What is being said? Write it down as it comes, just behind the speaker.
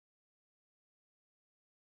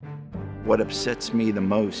What upsets me the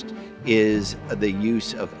most is the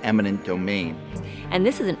use of eminent domain. And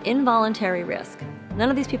this is an involuntary risk. None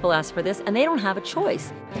of these people asked for this, and they don't have a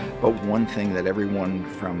choice. But one thing that everyone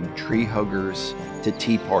from tree huggers to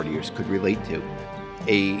tea partiers could relate to,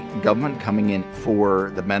 a government coming in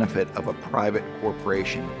for the benefit of a private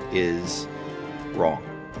corporation is wrong.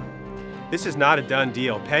 This is not a done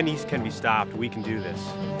deal. PennEast can be stopped. We can do this.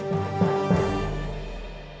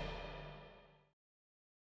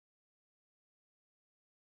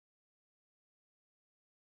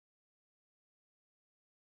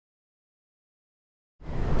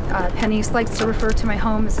 PennEast likes to refer to my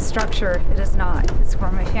home as a structure. It is not. It's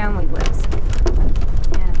where my family lives.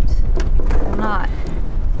 And I will not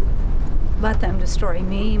let them destroy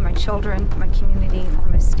me, my children, my community, or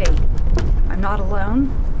my state. I'm not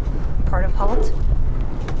alone. I'm part of HALT,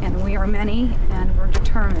 and we are many, and we're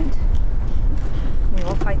determined. We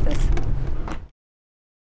will fight this.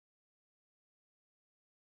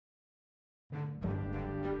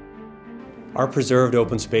 Our preserved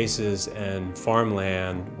open spaces and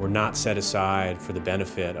farmland were not set aside for the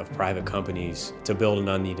benefit of private companies to build an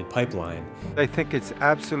unneeded pipeline. I think it's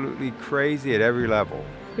absolutely crazy at every level.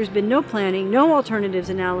 There's been no planning, no alternatives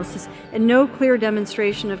analysis, and no clear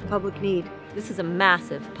demonstration of public need. This is a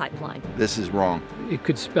massive pipeline. This is wrong. It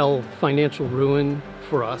could spell financial ruin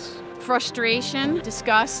for us. Frustration,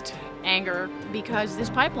 disgust, anger, because this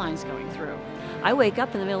pipeline's going through. I wake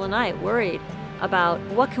up in the middle of the night worried about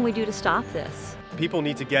what can we do to stop this. People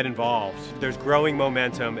need to get involved. There's growing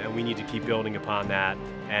momentum, and we need to keep building upon that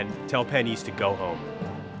and tell PennEast to go home.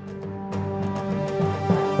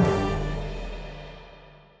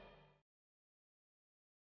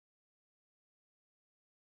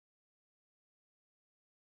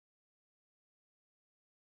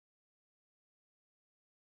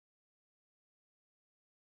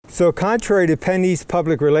 So contrary to PennEast's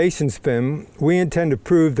public relations spin, we intend to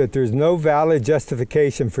prove that there's no valid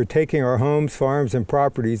justification for taking our homes, farms, and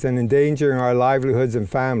properties and endangering our livelihoods and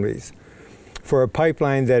families for a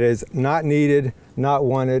pipeline that is not needed, not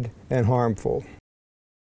wanted, and harmful.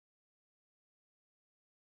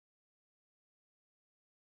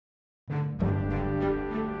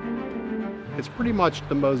 It's pretty much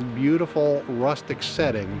the most beautiful rustic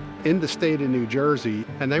setting in the state of New Jersey,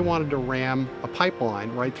 and they wanted to ram a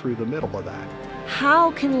pipeline right through the middle of that.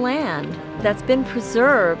 How can land that's been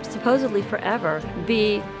preserved supposedly forever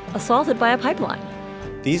be assaulted by a pipeline?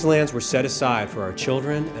 These lands were set aside for our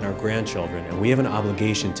children and our grandchildren, and we have an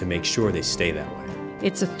obligation to make sure they stay that way.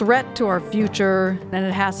 It's a threat to our future, and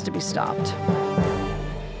it has to be stopped.